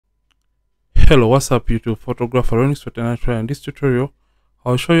Hello, what's up YouTube? Photographer Ronnie Swetanatra. In this tutorial,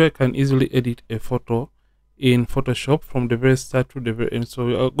 I'll show you I can easily edit a photo in Photoshop from the very start to the very end. So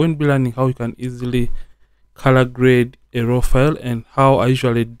we are going to be learning how you can easily color grade a raw file and how I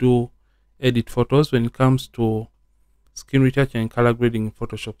usually do edit photos when it comes to skin retouch and color grading in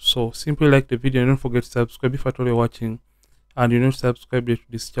Photoshop. So simply like the video and don't forget to subscribe if at all you're watching and you're not subscribed yet to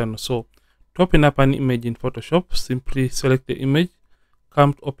this channel. So to open up an image in Photoshop, simply select the image,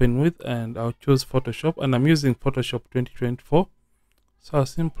 come to open with, and I'll choose Photoshop, and I'm using Photoshop 2024. So I'll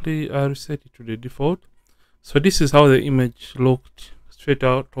simply reset it to the default. So this is how the image looked straight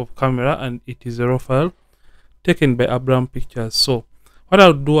out of camera, and it is a raw file taken by Abraham Pictures. So what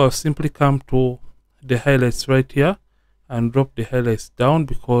I'll do, I'll simply come to the highlights right here and drop the highlights down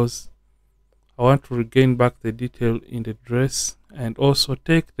because I want to regain back the detail in the dress, and also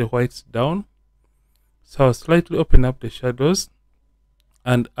take the whites down. So I'll slightly open up the shadows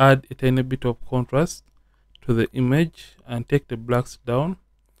and add a tiny bit of contrast to the image and take the blacks down.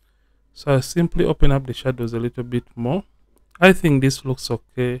 So I'll simply open up the shadows a little bit more. I think this looks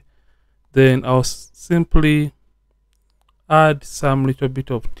okay. Then I'll simply add some little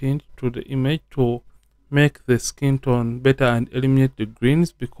bit of tint to the image to make the skin tone better and eliminate the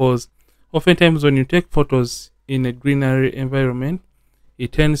greens, because oftentimes when you take photos in a greenery environment,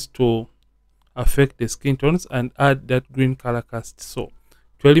 it tends to affect the skin tones and add that green color cast. So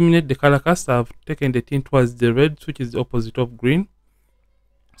to eliminate the color cast, I've taken the tint towards the red, which is the opposite of green.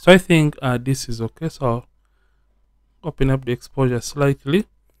 So I think this is okay. So I'll open up the exposure slightly.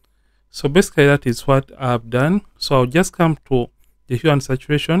 So basically that is what I've done. So I'll just come to the hue and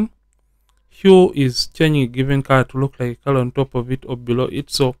saturation. Hue is changing a given color to look like a color on top of it or below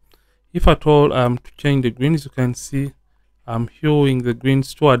it. So if at all to change the greens, you can see I'm hueing the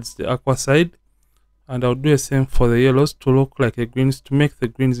greens towards the aqua side. And I'll do the same for the yellows to look like the greens, to make the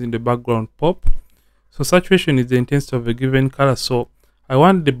greens in the background pop. So saturation is the intensity of a given color. So I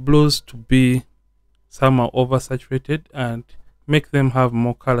want the blues to be somehow oversaturated and make them have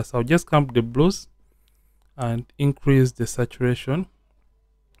more color. So I'll just come to the blues and increase the saturation.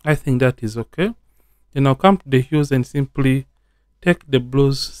 I think that is okay. Then I'll come to the hues and simply take the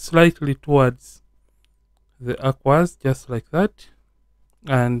blues slightly towards the aquas, just like that.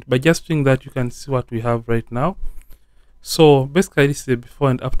 And by just doing that, you can see what we have right now. So basically this is the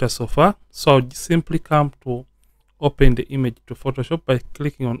before and after so far. So I'll simply come to open the image to Photoshop by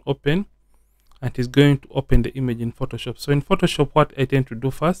clicking on open, and it's going to open the image in Photoshop. So in Photoshop, what I tend to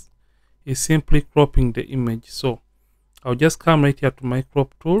do first is simply cropping the image. So I'll just come right here to my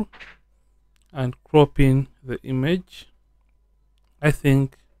crop tool and crop in the image. I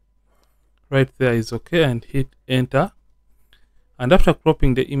think right there is okay, and hit enter. And after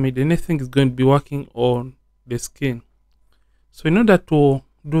cropping the image, anything is going to be working on the skin. So in order to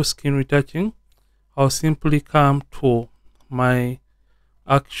do skin retouching, I'll simply come to my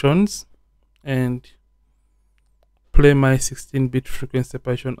actions and play my 16-bit frequency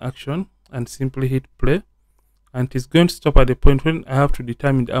separation action and simply hit play. And it's going to stop at the point when I have to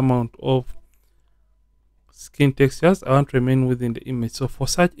determine the amount of skin textures I want to remain within the image. So for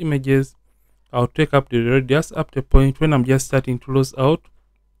such images, I'll take up the radius up to a point when I'm just starting to lose out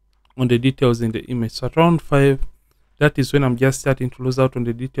on the details in the image. So at around 5, that is when I'm just starting to lose out on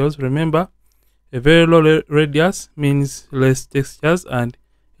the details. Remember, a very low radius means less textures, and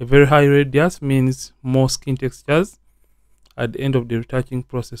a very high radius means more skin textures at the end of the retouching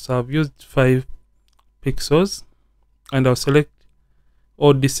process. So I've used 5 pixels, and I'll select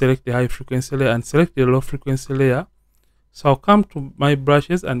or deselect the high frequency layer and select the low frequency layer. So I'll come to my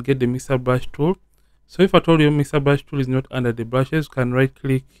brushes and get the mixer brush tool. So if I told you mixer brush tool is not under the brushes, you can right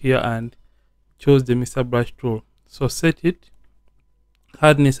click here and choose the mixer brush tool. So set it,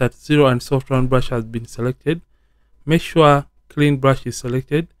 hardness at 0, and soft round brush has been selected. Make sure clean brush is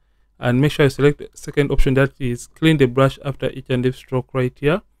selected, and make sure you select the second option, that is clean the brush after each and every stroke right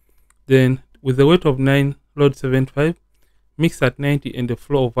here. Then with the weight of 9, load 75, mix at 90 and the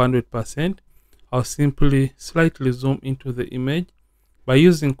flow of 100%. I'll simply slightly zoom into the image by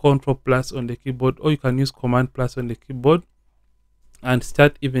using Ctrl+ on the keyboard, or you can use Command+ on the keyboard, and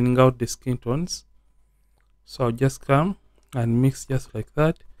start evening out the skin tones. So I'll just come and mix just like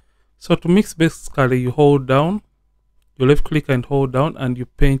that. So to mix, basically you hold down, you left click and hold down, and you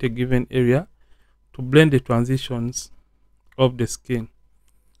paint a given area to blend the transitions of the skin.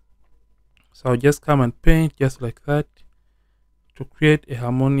 So I'll just come and paint just like that to create a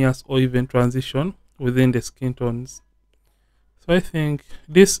harmonious or even transition within the skin tones. So I think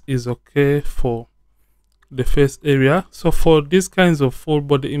this is okay for the face area. So for these kinds of full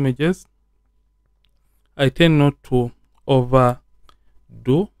body images, I tend not to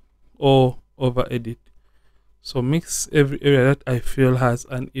overdo or over edit. So mix every area that I feel has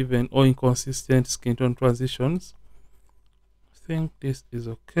uneven or inconsistent skin tone transitions. I think this is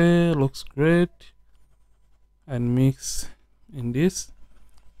okay, looks great. And mix in this.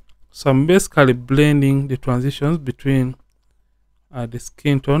 So I'm basically blending the transitions between the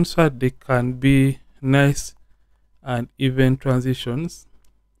skin tones so that they can be nice and even transitions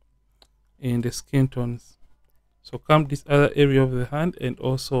in the skin tones. So come this other area of the hand and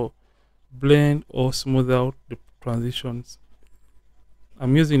also blend or smooth out the transitions.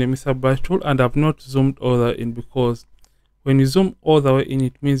 I'm using the Mr. Brush tool and I've not zoomed all the way in, because when you zoom all the way in,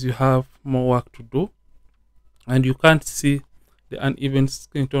 it means you have more work to do and you can't see the uneven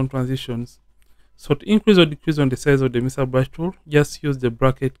skin tone transitions. So to increase or decrease on the size of the Mr. Brush tool, just use the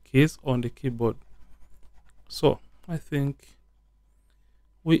bracket keys on the keyboard. So I think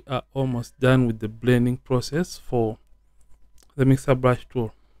we are almost done with the blending process for the Mixer Brush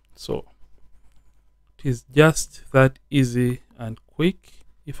tool. So it is just that easy and quick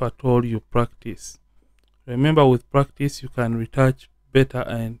if at all you practice. Remember, with practice you can retouch better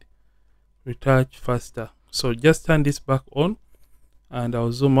and retouch faster. So just turn this back on and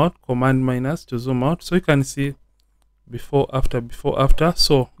I'll zoom out, command minus to zoom out, so you can see before after.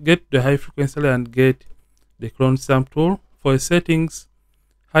 So get the high frequency layer and get the clone stamp tool. For settings,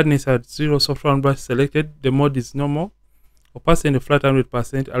 hardness at 0, soft round brush selected, the mode is normal, opacity in the flat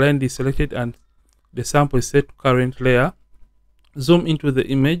 100%, align is selected and the sample is set to current layer. Zoom into the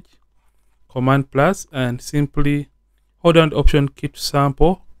image, command plus, and simply hold down the option key to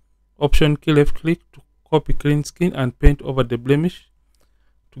sample, option key left click to copy clean skin and paint over the blemish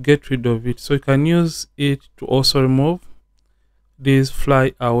to get rid of it. So you can use it to also remove these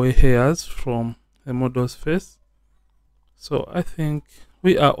fly away hairs from the model's face. So I think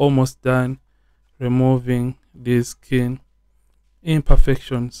we are almost done removing these skin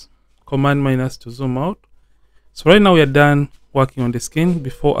imperfections. Command minus to zoom out. So right now we are done working on the skin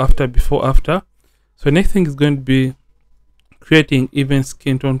before after. So next thing is going to be creating even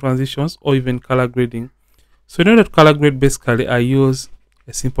skin tone transitions or even color grading. So in order to color grade, basically I use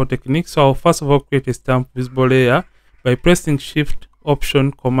a simple technique. So I'll first of all create a stamp visible layer by pressing Shift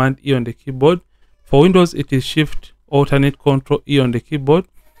Option Command E on the keyboard. For Windows it is Shift Alternate Control E on the keyboard.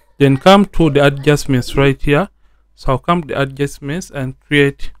 Then come to the adjustments right here. So I'll come to the adjustments and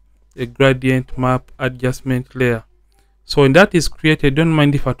create a gradient map adjustment layer. So when that is created, don't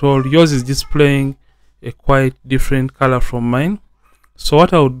mind if at all yours is displaying a quite different color from mine. So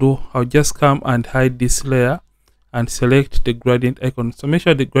what I'll do, I'll just come and hide this layer and select the gradient icon. So make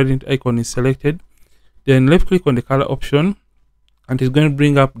sure the gradient icon is selected, then left click on the color option and it's going to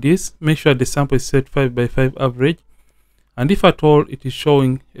bring up this. Make sure the sample is set 5x5 average, and if at all it is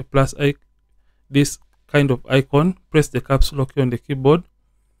showing a plus this kind of icon, press the caps lock key on the keyboard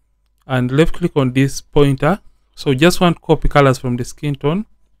and left click on this pointer. So just want to copy colors from the skin tone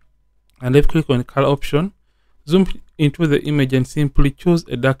and left click on the color option, zoom into the image and simply choose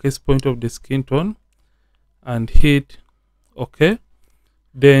a darkest point of the skin tone and hit OK.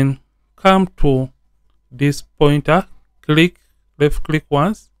 Then come to this pointer, left click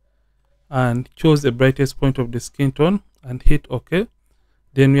once and choose the brightest point of the skin tone and hit OK.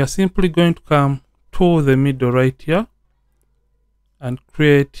 Then we are simply going to come to the middle right here and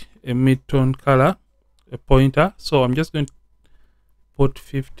create a mid-tone color, a pointer. So I'm just going to put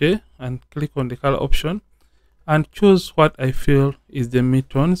 50 and click on the color option and choose what I feel is the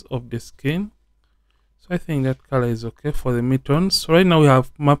mid-tones of the skin. So I think that color is okay for the mid-tones. So right now we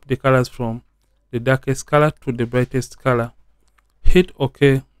have mapped the colors from the darkest color to the brightest color. Hit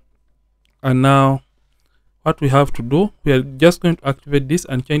OK. And now what we have to do, we are just going to activate this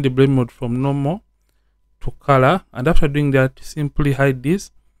and change the blend mode from normal to color. And after doing that, simply hide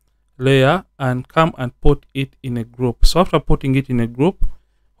this layer and come and put it in a group. So after putting it in a group,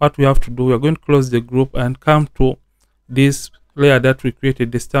 what we have to do, we are going to close the group and come to this layer that we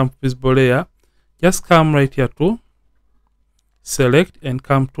created, the stamp visible layer. Just come right here to select and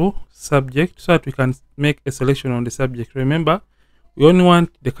come to subject so that we can make a selection on the subject. Remember, we only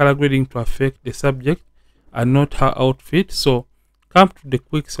want the color grading to affect the subject and not her outfit. So come to the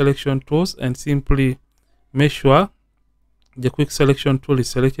quick selection tools and simply make sure the quick selection tool is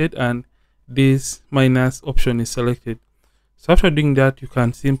selected and this minus option is selected. So after doing that, you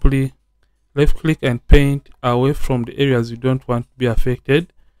can simply left click and paint away from the areas you don't want to be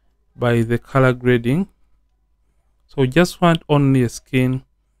affected by the color grading. So just want only a skin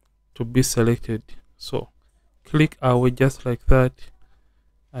to be selected. So click away just like that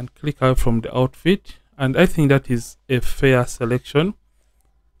and click away from the outfit, and I think that is a fair selection.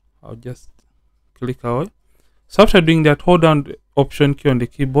 I'll just click away. So after doing that, hold down the option key on the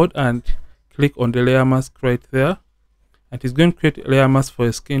keyboard and click on the layer mask right there, and it's going to create a layer mask for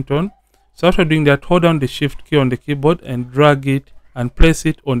a skin tone. So after doing that, hold down the shift key on the keyboard and drag it and place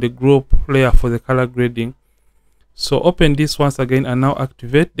it on the group layer for the color grading. So open this once again and now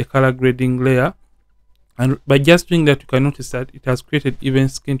activate the color grading layer. And by just doing that, you can notice that it has created even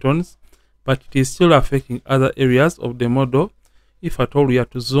skin tones, but it is still affecting other areas of the model. If at all, we have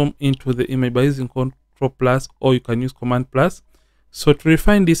to zoom into the image by using Ctrl plus, or you can use Command plus. So to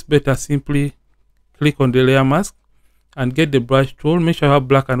refine this better, simply click on the layer mask and get the brush tool. Make sure you have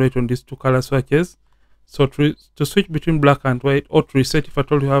black and white on these two color swatches. So to switch between black and white, or to reset if at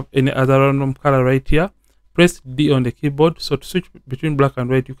all you have any other random color right here, press D on the keyboard. So to switch between black and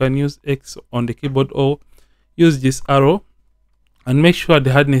white, you can use X on the keyboard or use this arrow, and make sure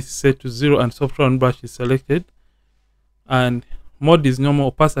the hardness is set to 0 and software on brush is selected, and mode is normal,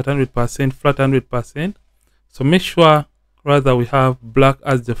 opaque at 100%, flat 100%. So make sure rather we have black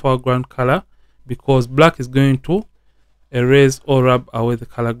as the foreground color, because black is going to erase or rub away the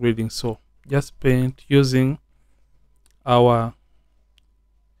color grading. So just paint using our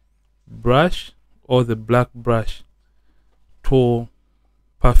brush or the black brush to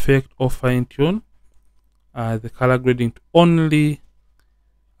perfect or fine tune the color grading to only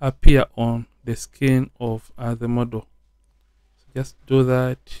appear on the skin of the model. So just do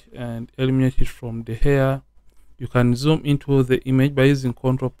that and eliminate it from the hair. You can zoom into the image by using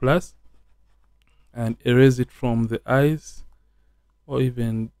Ctrl plus and erase it from the eyes or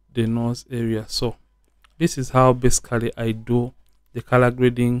even the nose area. So this is how basically I do the color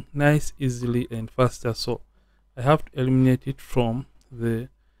grading nice, easily and faster. So I have to eliminate it from the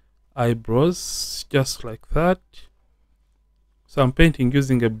eyebrows just like that. So I'm painting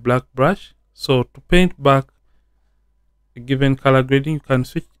using a black brush. So to paint back a given color grading, you can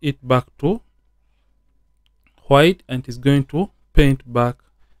switch it back to white, and it's going to paint back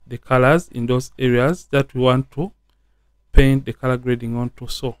the colors in those areas that we want to paint the color grading onto.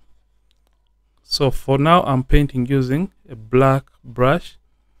 So for now, I'm painting using a black brush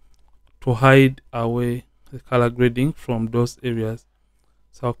to hide away the color grading from those areas.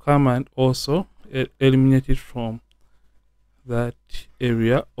 So I'll come and also eliminate it from that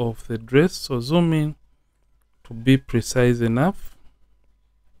area of the dress. So zoom in to be precise enough,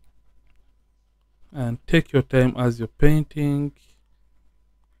 and take your time as you're painting,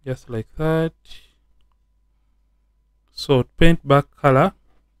 just like that. So paint back color,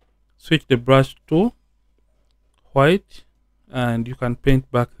 switch the brush to white, and you can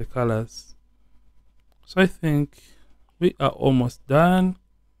paint back the colors. So I think we are almost done.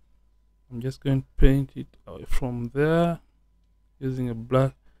 I'm just going to paint it away from there using a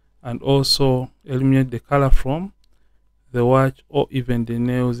black, and also eliminate the color from the watch or even the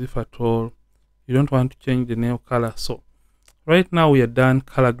nails if at all you don't want to change the nail color. So right now we are done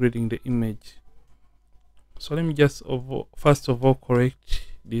color grading the image. So let me just first of all correct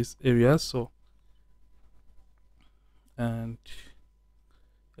these areas. So and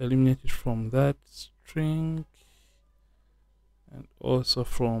eliminate it from that string, and also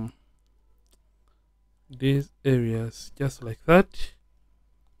from these areas just like that,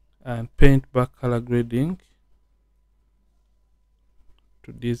 and paint back color grading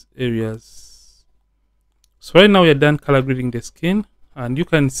to these areas. So right now we are done color grading the skin, and you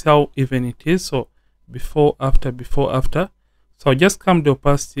can see how even it is. So before, after, before, after. So I'll just come the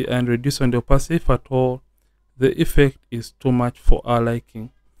opacity and reduce on the opacity if at all the effect is too much for our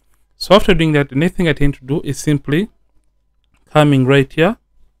liking. So after doing that, the next thing I tend to do is simply coming right here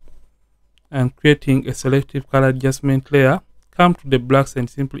and creating a selective color adjustment layer. Come to the blacks and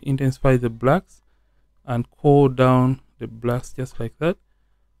simply intensify the blacks and cool down the blacks just like that,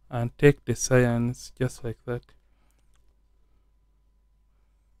 and take the cyans just like that.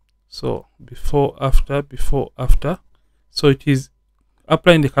 So before, after, before, after. So it is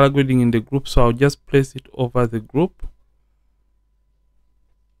applying the color grading in the group, so I'll just place it over the group.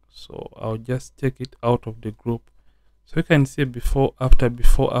 So I'll just take it out of the group. So you can see before, after,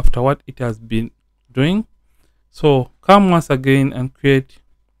 what it has been doing. So come once again and create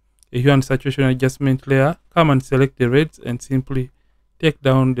a hue and saturation adjustment layer. Come and select the reds and simply take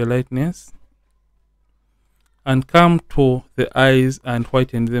down the lightness, and come to the eyes and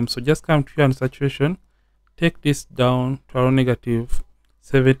whiten them. So just come to hue and saturation, take this down to around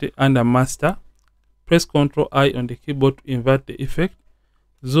 -70 under master, press Ctrl I on the keyboard to invert the effect,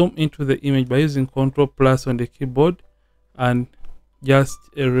 zoom into the image by using Ctrl plus on the keyboard, and just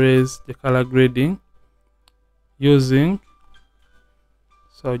erase the color grading using,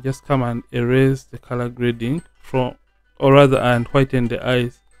 so I'll just come and erase the color grading from, or rather, and whiten the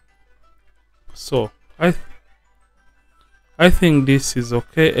eyes. So I I think this is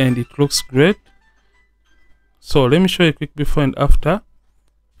okay and it looks great. So let me show you a quick before and after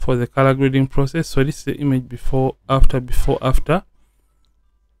for the color grading process. So this is the image before after.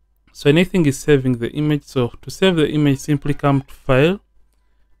 So anything is saving the image. So to save the image, simply come to File,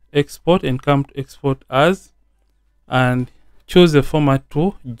 Export, and come to Export As, and choose the format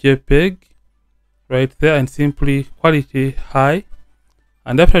to JPEG right there, and simply quality high.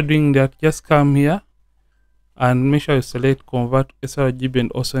 And after doing that, just come here and make sure you select Convert sRGB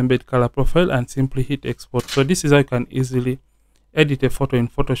and also Embed Color Profile, and simply hit Export. So this is how you can easily edit a photo in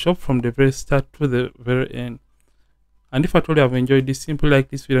Photoshop from the very start to the very end. And if at all you have enjoyed this, simply like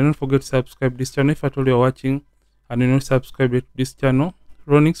this video, don't forget to subscribe this channel. If at all you are watching and you're not subscribed to this channel,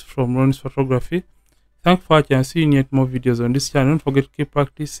 Ronix from Ronix Photography. Thanks for watching, and see you in yet more videos on this channel. Don't forget to keep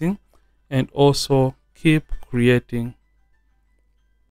practicing and also keep creating.